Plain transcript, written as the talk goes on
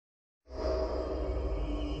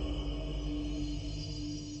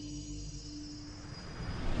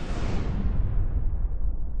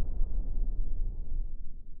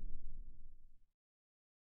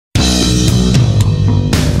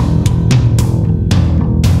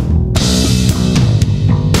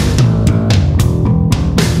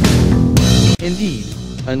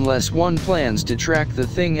unless one plans to track the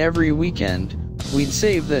thing every weekend, we'd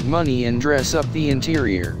save that money and dress up the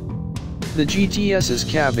interior. The GTS's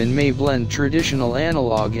cabin may blend traditional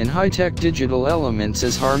analog and high-tech digital elements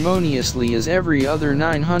as harmoniously as every other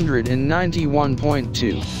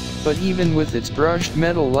 991.2, but even with its brushed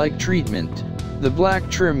metal-like treatment, the black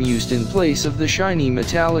trim used in place of the shiny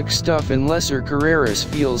metallic stuff in lesser Carreras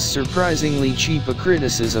feels surprisingly cheap, a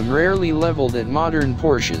criticism rarely leveled at modern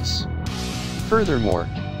Porsches. Furthermore,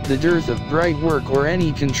 the dearth of bright work or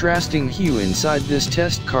any contrasting hue inside this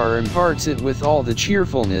test car imparts it with all the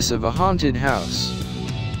cheerfulness of a haunted house.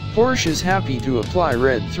 Porsche's happy to apply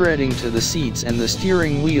red threading to the seats and the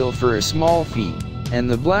steering wheel for a small fee, and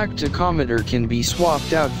the black tachometer can be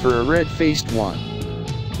swapped out for a red-faced one.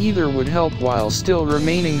 Either would help while still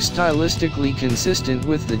remaining stylistically consistent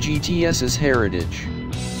with the GTS's heritage.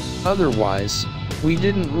 Otherwise, we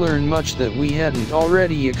didn't learn much that we hadn't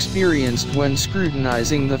already experienced when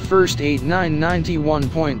scrutinizing the first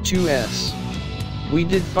 8991.2s. We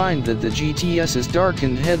did find that the GTS's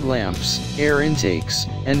darkened headlamps, air intakes,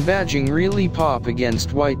 and badging really pop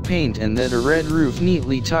against white paint, and that a red roof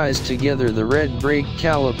neatly ties together the red brake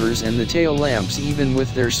calipers and the tail lamps even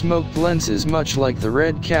with their smoked lenses, much like the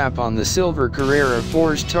red cap on the silver Carrera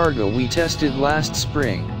Force Targa we tested last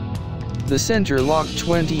spring. The center-lock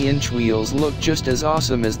 20-inch wheels look just as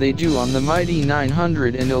awesome as they do on the mighty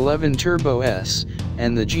 911 Turbo S,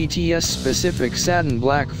 and the GTS-specific satin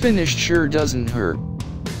black finish sure doesn't hurt.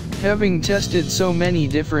 Having tested so many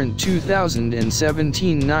different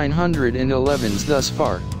 2017 911s thus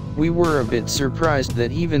far, we were a bit surprised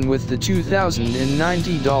that even with the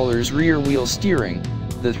 $2,090 rear-wheel steering,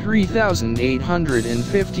 the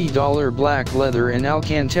 $3,850 black leather and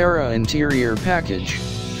Alcantara interior package,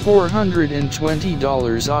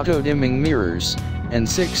 $420 auto-dimming mirrors, and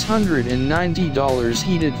 $690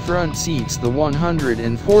 heated front seats, the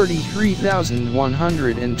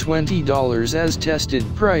 $143,120 as tested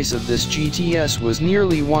price of this GTS was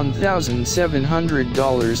nearly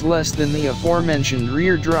 $1,700 less than the aforementioned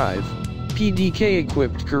rear-drive,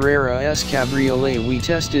 PDK-equipped Carrera S Cabriolet we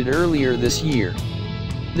tested earlier this year.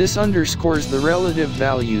 This underscores the relative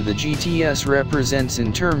value the GTS represents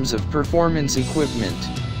in terms of performance equipment,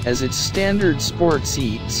 as its standard sport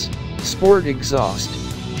seats, sport exhaust,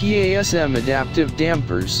 PASM adaptive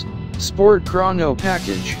dampers, sport chrono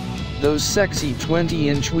package, those sexy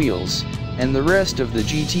 20-inch wheels, and the rest of the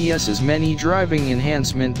GTS's many driving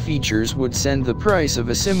enhancement features would send the price of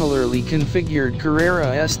a similarly configured Carrera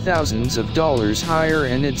S thousands of dollars higher,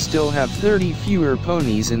 and it'd still have 30 fewer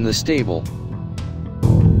ponies in the stable.